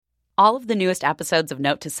All of the newest episodes of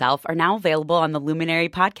Note to Self are now available on the Luminary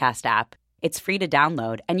podcast app. It's free to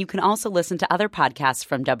download, and you can also listen to other podcasts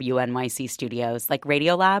from WNYC Studios like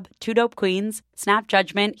Radiolab, Two Dope Queens, Snap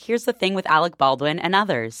Judgment, Here's the Thing with Alec Baldwin, and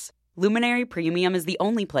others. Luminary Premium is the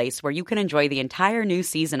only place where you can enjoy the entire new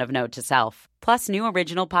season of Note to Self, plus new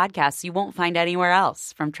original podcasts you won't find anywhere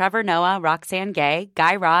else, from Trevor Noah, Roxanne Gay,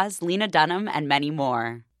 Guy Raz, Lena Dunham, and many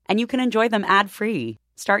more. And you can enjoy them ad-free.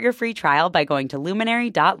 Start your free trial by going to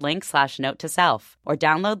luminary.link/note-to-self or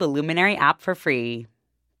download the Luminary app for free.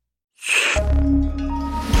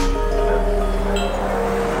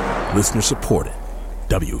 Listener supported.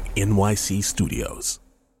 WNYC Studios.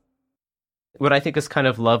 What I think is kind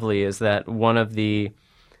of lovely is that one of the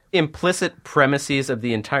implicit premises of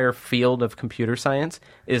the entire field of computer science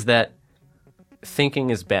is that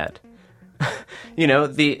thinking is bad.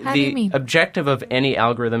 The objective of any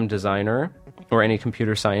algorithm designer or any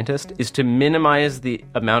computer scientist is to minimize the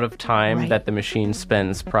amount of time that the machine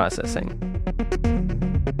spends processing.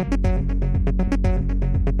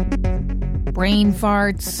 Brain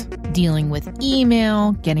farts, dealing with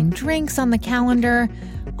email, getting drinks on the calendar,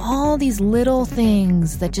 all these little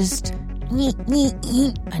things that just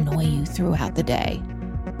annoy you throughout the day.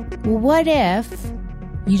 Well, what if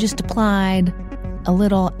you just applied a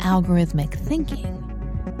little algorithmic thinking?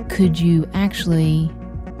 Could you actually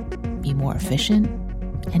be more efficient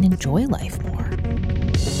and enjoy life more?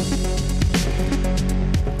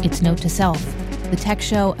 It's Note to Self, the tech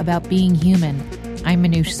show about being human. I'm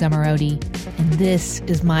Manoush Zomorodi, and this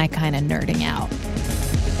is my kind of nerding out.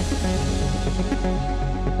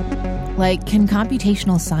 Like, can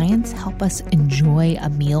computational science help us enjoy a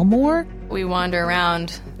meal more? We wander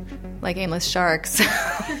around like aimless sharks,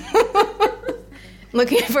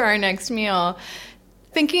 looking for our next meal,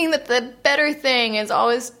 thinking that the better thing is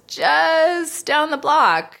always just down the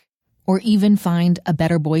block. Or even find a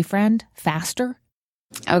better boyfriend faster?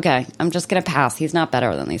 Okay, I'm just going to pass. He's not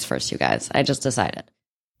better than these first two guys. I just decided.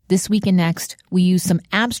 This week and next, we use some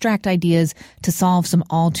abstract ideas to solve some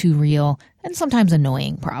all too real and sometimes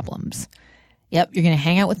annoying problems. Yep, you're going to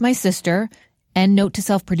hang out with my sister and Note to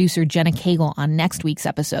Self producer Jenna Cagle on next week's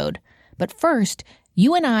episode. But first,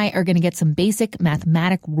 you and I are going to get some basic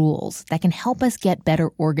mathematic rules that can help us get better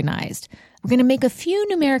organized. We're going to make a few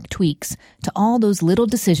numeric tweaks to all those little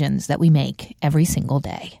decisions that we make every single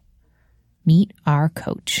day. Meet our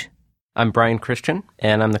coach. I'm Brian Christian,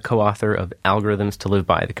 and I'm the co-author of Algorithms to Live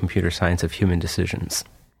By, The Computer Science of Human Decisions.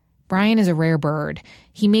 Brian is a rare bird.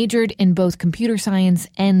 He majored in both computer science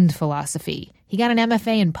and philosophy. He got an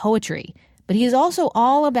MFA in poetry, but he is also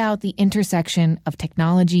all about the intersection of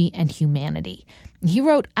technology and humanity. He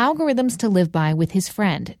wrote Algorithms to Live By with his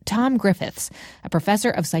friend, Tom Griffiths, a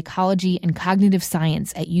professor of psychology and cognitive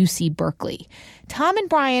science at UC Berkeley. Tom and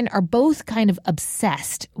Brian are both kind of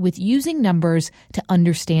obsessed with using numbers to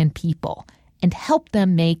understand people and help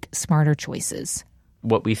them make smarter choices.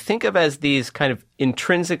 What we think of as these kind of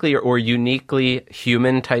intrinsically or uniquely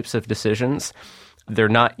human types of decisions, they're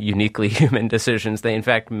not uniquely human decisions. They, in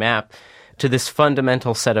fact, map to this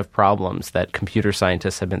fundamental set of problems that computer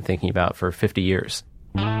scientists have been thinking about for 50 years.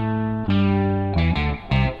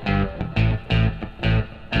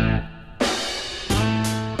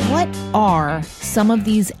 What are some of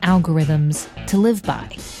these algorithms to live by?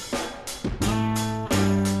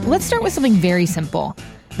 Let's start with something very simple.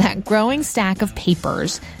 That growing stack of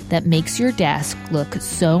papers that makes your desk look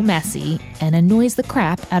so messy and annoys the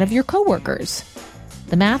crap out of your coworkers.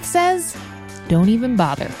 The math says, don't even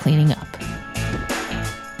bother cleaning up.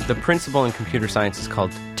 The principle in computer science is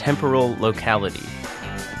called temporal locality,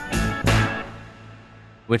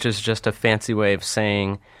 which is just a fancy way of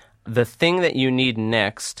saying the thing that you need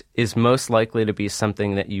next is most likely to be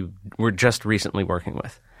something that you were just recently working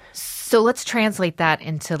with. So let's translate that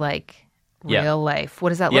into real life. What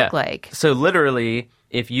does that look like? So literally,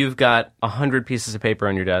 if you've got 100 pieces of paper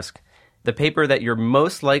on your desk, the paper that you're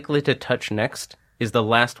most likely to touch next is the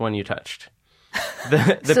last one you touched.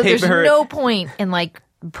 So there's no point in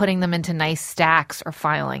putting them into nice stacks or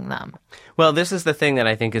filing them. Well, this is the thing that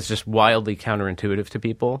I think is just wildly counterintuitive to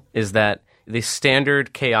people, is that the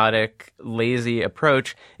standard, chaotic, lazy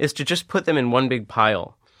approach is to just put them in one big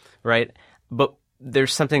pile, right? But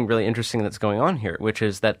there's something really interesting that's going on here, which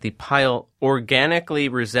is that the pile organically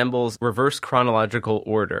resembles reverse chronological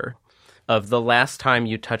order of the last time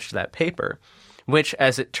you touched that paper, which,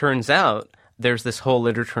 as it turns out, there's this whole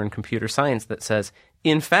literature in computer science that says,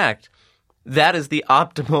 in fact, that is the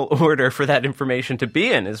optimal order for that information to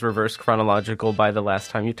be in, is reverse chronological by the last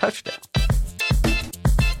time you touched it.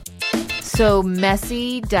 So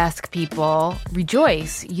messy desk people,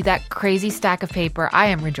 rejoice. That crazy stack of paper, I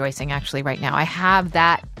am rejoicing actually right now. I have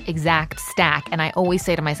that exact stack, and I always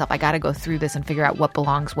say to myself, I got to go through this and figure out what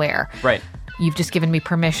belongs where. Right. You've just given me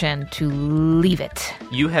permission to leave it.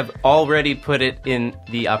 You have already put it in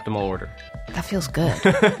the optimal order. That feels good.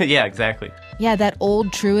 Yeah, exactly. Yeah, that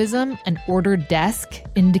old truism, an ordered desk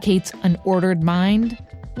indicates an ordered mind.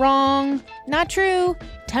 Wrong. Not true.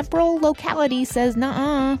 Temporal locality says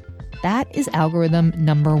nuh-uh. That is algorithm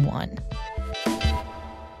number 1.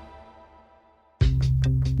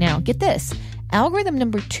 Now, get this. Algorithm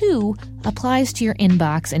number 2 applies to your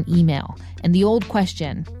inbox and email. And the old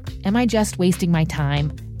question, am I just wasting my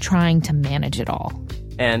time trying to manage it all?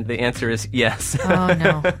 And the answer is yes. Oh,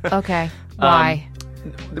 no. Okay. Why?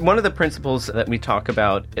 One of the principles that we talk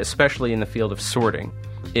about, especially in the field of sorting,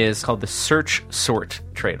 is called the search-sort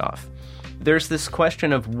trade-off. There's this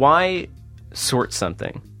question of why sort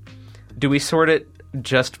something? Do we sort it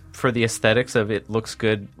just for the aesthetics of it looks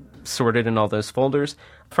good sorted in all those folders?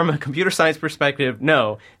 From a computer science perspective,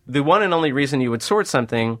 no. The one and only reason you would sort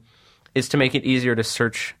something is to make it easier to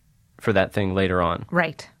search for that thing later on.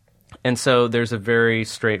 Right. And so there's a very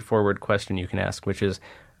straightforward question you can ask, which is,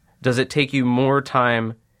 does it take you more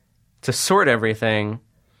time to sort everything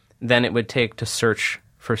than it would take to search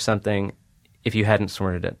for something if you hadn't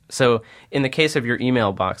sorted it? So in the case of your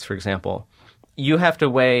email box, for example, you have to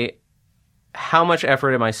weigh how much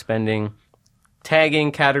effort am I spending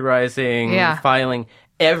tagging, categorizing, filing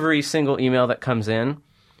every single email that comes in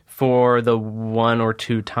for the 1 or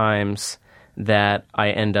 2 times that I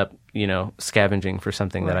end up, scavenging for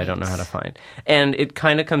something that I don't know how to find. And it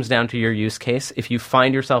kind of comes down to your use case. If you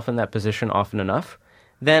find yourself in that position often enough,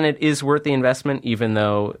 then it is worth the investment, even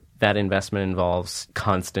though that investment involves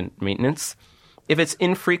constant maintenance. If it's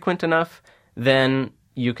infrequent enough, then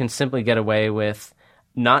you can simply get away with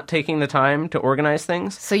not taking the time to organize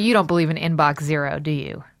things. So you don't believe in inbox zero, do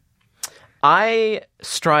you? I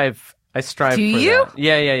strive do for you? that.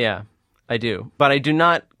 Yeah. I do. But I do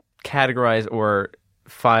not categorize or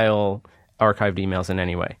file archived emails in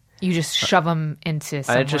any way. You just shove them into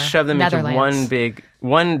somewhere. I just shove them into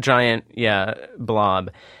one giant,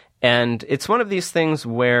 blob. And it's one of these things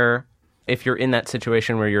where if you're in that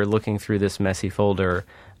situation where you're looking through this messy folder,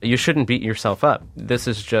 you shouldn't beat yourself up. This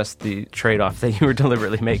is just the trade-off that you were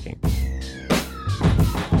deliberately making.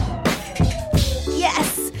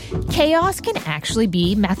 Yes! Chaos can actually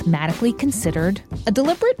be mathematically considered a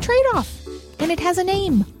deliberate trade-off. And it has a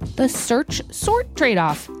name, the search-sort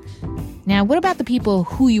trade-off. Now, what about the people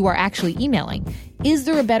who you are actually emailing? Is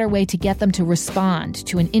there a better way to get them to respond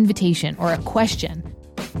to an invitation or a question?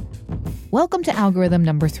 Welcome to algorithm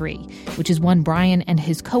number 3, which is one Brian and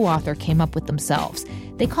his co-author came up with themselves.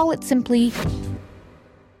 They call it simply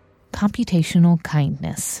computational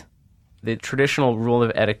kindness. The traditional rule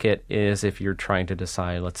of etiquette is if you're trying to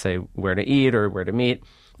decide, let's say, where to eat or where to meet,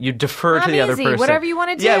 you defer to the other person. Whatever you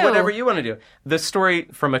want to do. Yeah, whatever you want to do. The story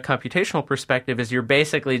from a computational perspective is you're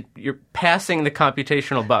passing the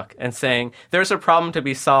computational buck and saying, there's a problem to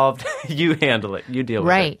be solved, you handle it, you deal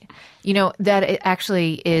with it. Right. That it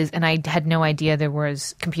actually is, and I had no idea there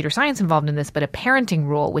was computer science involved in this, but a parenting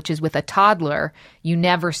rule, which is with a toddler, you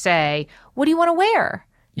never say, what do you want to wear?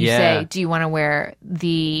 You say, do you want to wear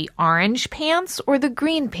the orange pants or the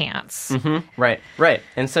green pants? Mm-hmm. Right.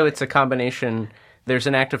 And so it's a combination. There's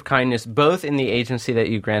an act of kindness both in the agency that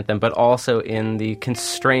you grant them, but also in the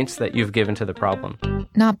constraints that you've given to the problem.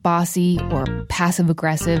 Not bossy or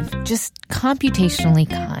passive-aggressive, just computationally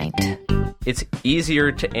kind. It's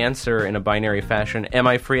easier to answer in a binary fashion, am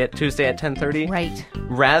I free at Tuesday at 10:30? Right.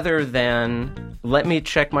 Rather than, let me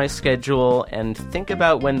check my schedule and think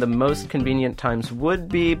about when the most convenient times would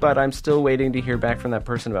be, but I'm still waiting to hear back from that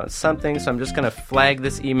person about something, so I'm just going to flag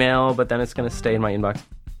this email, but then it's going to stay in my inbox.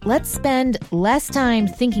 Let's spend less time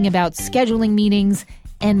thinking about scheduling meetings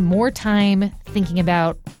and more time thinking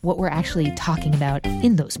about what we're actually talking about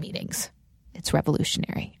in those meetings. It's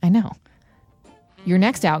revolutionary, I know. Your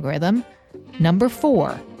next algorithm, number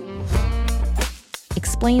 4,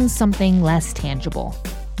 explains something less tangible.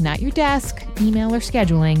 Not your desk, email, or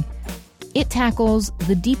scheduling. It tackles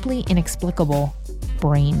the deeply inexplicable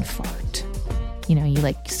brain fart.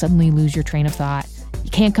 You suddenly lose your train of thought. You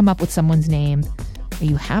can't come up with someone's name. Are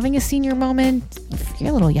you having a senior moment? You're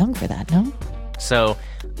a little young for that, no? So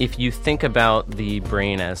if you think about the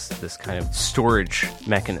brain as this kind of storage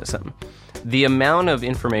mechanism, the amount of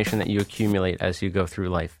information that you accumulate as you go through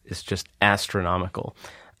life is just astronomical.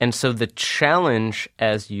 And so the challenge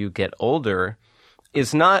as you get older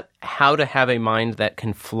is not how to have a mind that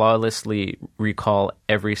can flawlessly recall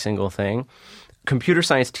every single thing. Computer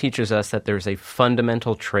science teaches us that there's a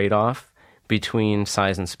fundamental trade-off between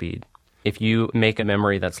size and speed. If you make a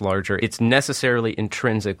memory that's larger, it's necessarily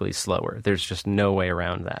intrinsically slower. There's just no way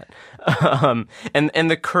around that.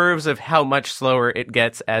 And the curves of how much slower it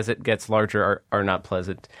gets as it gets larger are not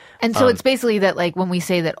pleasant. And so it's basically that, like, when we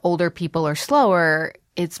say that older people are slower,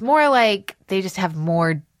 it's more like they just have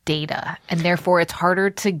more data, and therefore it's harder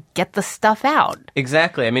to get the stuff out.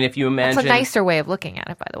 Exactly. I mean, if you imagine... That's a nicer way of looking at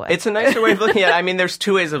it, by the way. It's a nicer way of looking at it. I mean, there's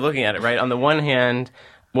two ways of looking at it, right? On the one hand,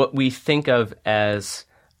 what we think of as,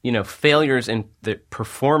 failures in the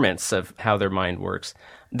performance of how their mind works,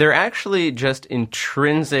 they're actually just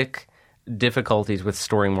intrinsic difficulties with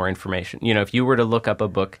storing more information. If you were to look up a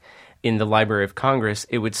book in the Library of Congress,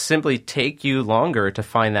 it would simply take you longer to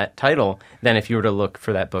find that title than if you were to look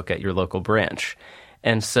for that book at your local branch.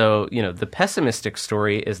 And so, the pessimistic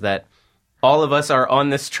story is that all of us are on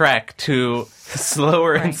this track to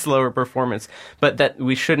slower and slower performance, but that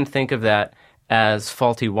we shouldn't think of that as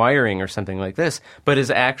faulty wiring or something like this, but is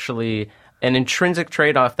actually an intrinsic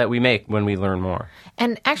trade-off that we make when we learn more.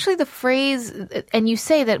 And actually the phrase, and you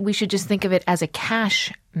say that we should just think of it as a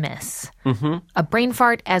cache miss. Mm-hmm. A brain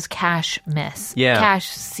fart as cache miss. Yeah. Cache,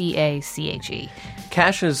 C-A-C-H-E.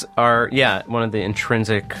 Caches are, one of the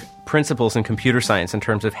intrinsic principles in computer science in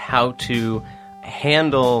terms of how to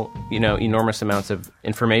handle, enormous amounts of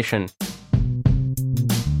information.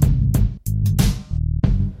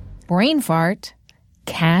 Brain fart,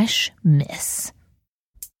 cache miss.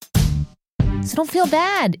 So don't feel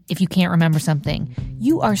bad if you can't remember something.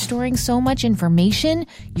 You are storing so much information,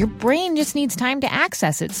 your brain just needs time to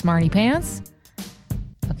access it, smarty pants.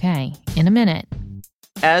 Okay, in a minute.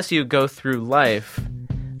 As you go through life,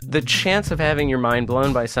 the chance of having your mind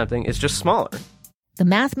blown by something is just smaller. The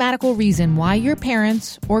mathematical reason why your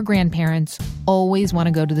parents or grandparents always want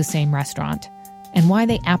to go to the same restaurant, and why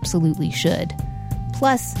they absolutely should.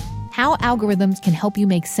 Plus, how algorithms can help you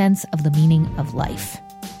make sense of the meaning of life.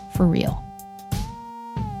 For real.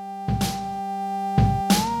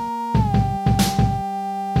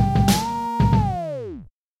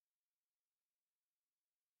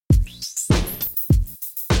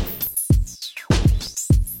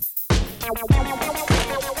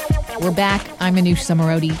 We're back. I'm Manoush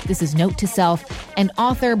Zomorodi. This is Note to Self, and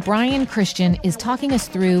author Brian Christian is talking us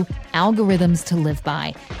through Algorithms to Live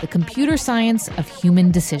By, the computer science of human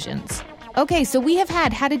decisions. Okay, so we have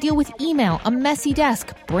had how to deal with email, a messy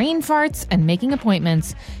desk, brain farts, and making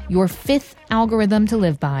appointments. Your fifth algorithm to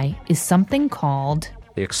live by is something called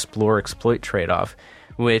the explore-exploit trade-off,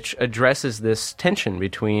 which addresses this tension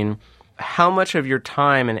between how much of your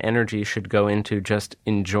time and energy should go into just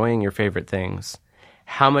enjoying your favorite things,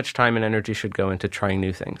 how much time and energy should go into trying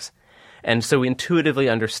new things. And so we intuitively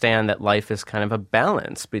understand that life is kind of a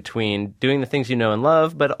balance between doing the things you know and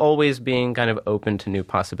love, but always being kind of open to new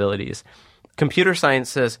possibilities. Computer science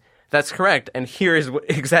says that's correct, and here is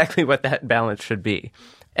exactly what that balance should be.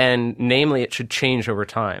 And namely, it should change over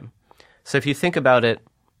time. So if you think about it,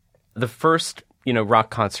 the first rock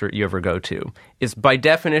concert you ever go to is by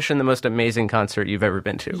definition the most amazing concert you've ever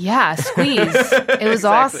been to. Yeah, Squeeze. It was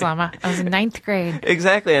awesome. I was in 9th grade.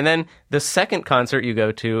 Exactly. And then the second concert you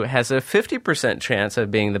go to has a 50% chance of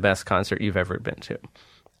being the best concert you've ever been to.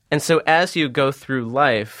 And so as you go through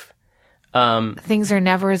life... things are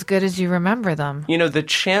never as good as you remember them. The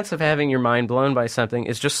chance of having your mind blown by something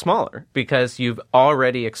is just smaller because you've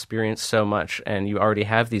already experienced so much and you already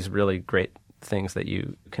have these really great things that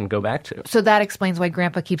you can go back to. So that explains why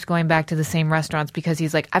Grandpa keeps going back to the same restaurants, because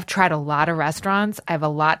he's like, I've tried a lot of restaurants. I have a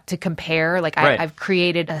lot to compare. Like I've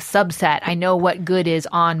created a subset. I know what good is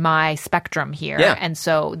on my spectrum here. Yeah. And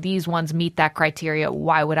so these ones meet that criteria.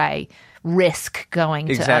 Why would I risk going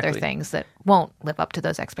to other things that won't live up to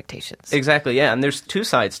those expectations? Exactly, yeah. And there's two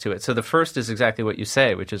sides to it. So the first is exactly what you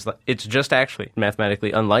say, which is it's just actually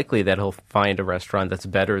mathematically unlikely that he'll find a restaurant that's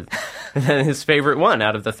better than his favorite one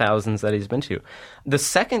out of the thousands that he's been to. The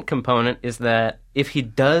second component is that if he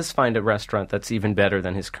does find a restaurant that's even better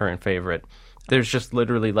than his current favorite, there's just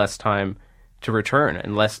literally less time to return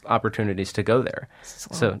and less opportunities to go there. It's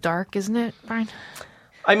a little dark, isn't it, Brian?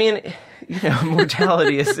 I mean,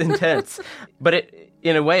 mortality is intense, but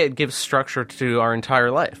in a way, it gives structure to our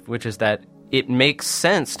entire life, which is that it makes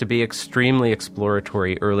sense to be extremely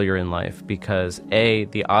exploratory earlier in life because A,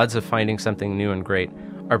 the odds of finding something new and great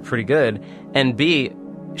are pretty good, and B,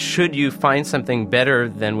 should you find something better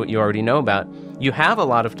than what you already know about, you have a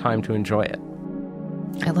lot of time to enjoy it.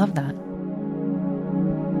 I love that.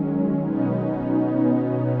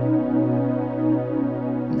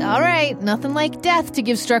 All right, nothing like death to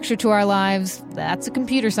give structure to our lives. That's a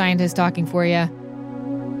computer scientist talking for you.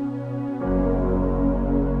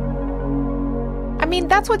 I mean,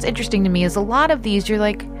 that's what's interesting to me is a lot of these, you're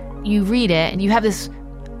like, you read it and you have this,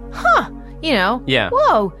 Yeah.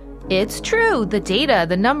 whoa, it's true. The data,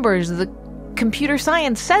 the numbers, the computer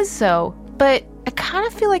science says so. But I kind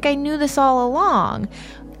of feel like I knew this all along.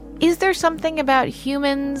 Is there something about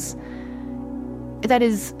humans that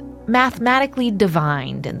is mathematically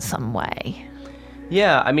divined in some way?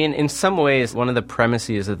 Yeah, I mean, in some ways, one of the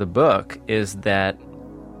premises of the book is that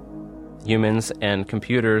humans and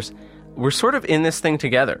computers, we're sort of in this thing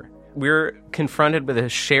together. We're confronted with a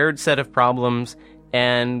shared set of problems,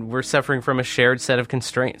 and we're suffering from a shared set of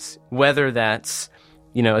constraints, whether that's,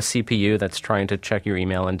 a CPU that's trying to check your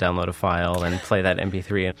email and download a file and play that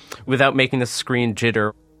MP3 without making the screen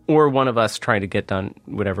jitter, or one of us trying to get done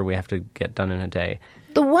whatever we have to get done in a day.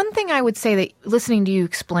 The one thing I would say that listening to you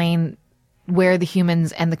explain where the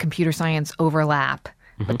humans and the computer science overlap,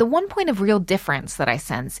 but the one point of real difference that I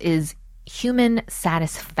sense is human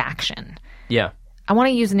satisfaction. Yeah. I want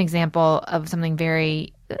to use an example of something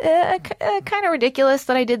very kind of ridiculous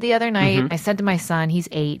that I did the other night. I said to my son, he's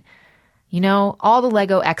 8, all the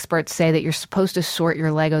Lego experts say that you're supposed to sort your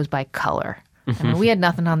Legos by color. I mean, we had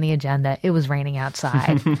nothing on the agenda. It was raining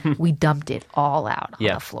outside. We dumped it all out on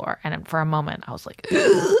the floor. And for a moment, I was like,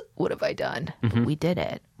 what have I done? But we did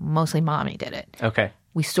it. Mostly Mommy did it. Okay.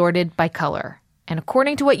 We sorted by color. And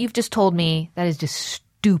according to what you've just told me, that is just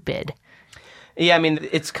stupid. Yeah, I mean,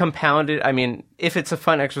 it's compounded. I mean, if it's a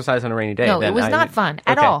fun exercise on a rainy day, No, then it was not fun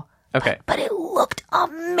at all. Okay. But it looked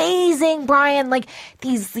amazing, Brian. Like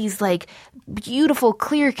these like beautiful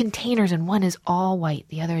clear containers, and one is all white,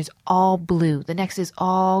 the other is all blue, the next is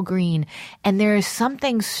all green. And there is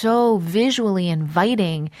something so visually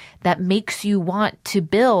inviting that makes you want to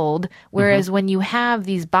build. Whereas when you have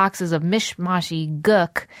these boxes of mishmashy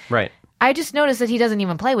gook, Right. I just noticed that he doesn't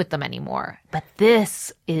even play with them anymore. But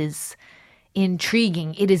this is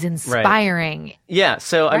intriguing. It is inspiring. Yeah,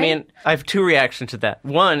 so Right? I mean, I have two reactions to that.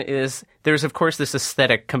 One is there's, of course, this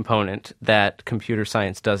aesthetic component that computer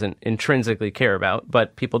science doesn't intrinsically care about,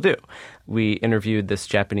 but people do. We interviewed this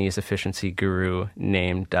Japanese efficiency guru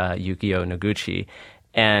named Yukio Noguchi,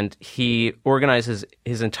 and he organizes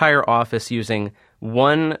his entire office using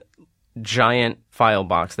one giant file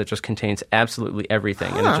box that just contains absolutely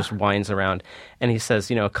everything, and it just winds around. And he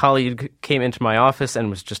says, a colleague came into my office and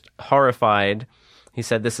was just horrified. He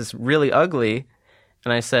said, "This is really ugly."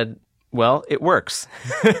 And I said, "Well, it works."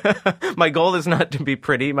 My goal is not to be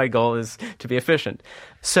pretty. My goal is to be efficient.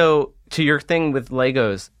 So to your thing with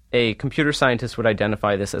Legos, a computer scientist would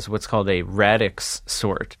identify this as what's called a radix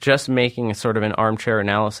sort, just making a sort of an armchair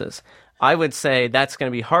analysis. I would say that's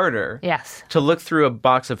going to be harder to look through a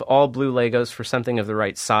box of all blue Legos for something of the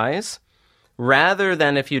right size, rather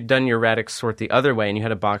than if you'd done your radix sort the other way and you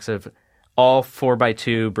had a box of all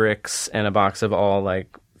 4x2 bricks and a box of all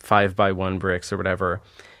 5x1 bricks or whatever,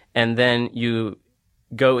 and then you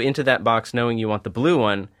go into that box knowing you want the blue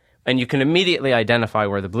one, and you can immediately identify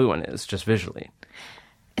where the blue one is just visually.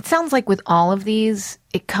 It sounds like with all of these,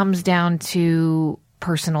 it comes down to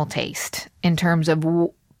personal taste in terms of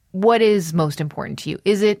what is most important to you.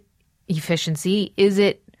 Is it efficiency? Is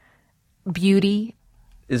it beauty?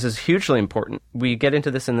 This is hugely important. We get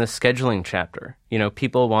into this in the scheduling chapter.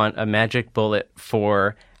 People want a magic bullet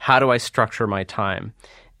for how do I structure my time?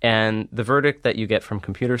 And the verdict that you get from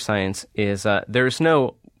computer science is there's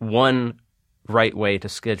no one right way to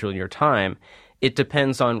schedule your time. It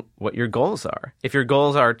depends on what your goals are. If your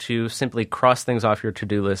goals are to simply cross things off your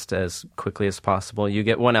to-do list as quickly as possible, you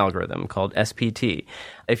get one algorithm called SPT.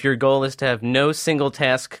 If your goal is to have no single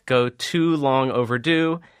task go too long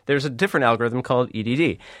overdue, there's a different algorithm called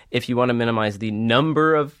EDD. If you want to minimize the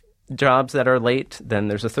number of jobs that are late, then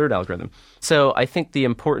there's a third algorithm. So I think the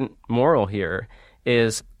important moral here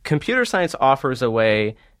is computer science offers a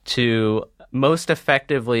way to most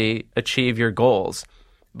effectively achieve your goals.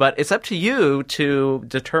 But it's up to you to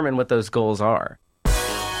determine what those goals are.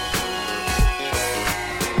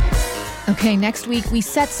 Okay, next week we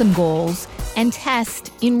set some goals and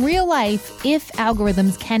test in real life if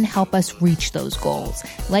algorithms can help us reach those goals.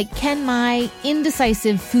 Like, can my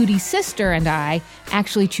indecisive foodie sister and I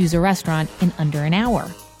actually choose a restaurant in under an hour?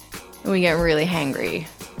 We get really hangry.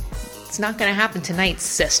 It's not going to happen tonight,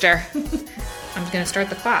 sister. I'm going to start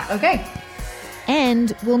the clock. Okay.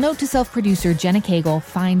 And we'll note to self-producer Jenna Cagle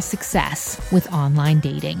finds success with online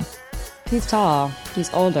dating. He's tall.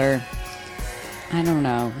 He's older. I don't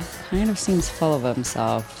know. Kind of seems full of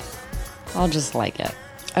himself. I'll just like it.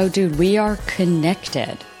 Oh, dude, we are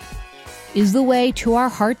connected. Is the way to our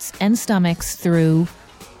hearts and stomachs through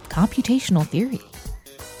computational theory.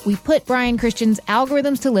 We put Brian Christian's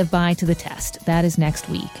Algorithms to Live By to the test. That is next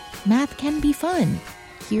week. Math can be fun.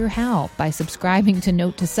 Hear how by subscribing to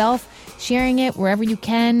Note to Self, sharing it wherever you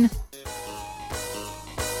can.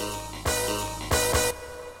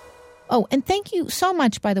 Oh, and thank you so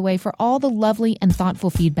much, by the way, for all the lovely and thoughtful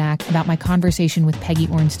feedback about my conversation with Peggy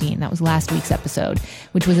Ornstein. That was last week's episode,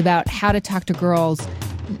 which was about how to talk to girls,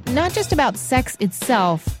 not just about sex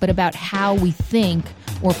itself, but about how we think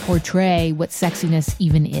or portray what sexiness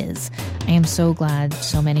even is. I am so glad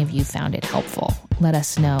so many of you found it helpful. Let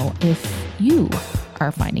us know if you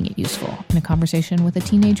are finding it useful in a conversation with a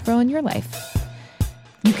teenage girl in your life.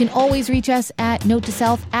 You can always reach us at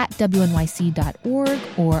notetoself@wnyc.org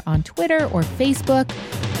or on Twitter or Facebook.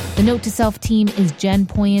 The Note to Self team is Jen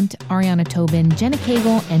Poyant, Ariana Tobin, Jenna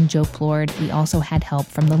Cagle, and Joe Plord. We also had help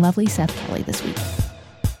from the lovely Seth Kelly this week.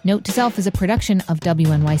 Note to Self is a production of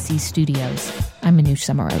WNYC Studios. I'm Manoush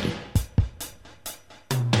Zomorodi.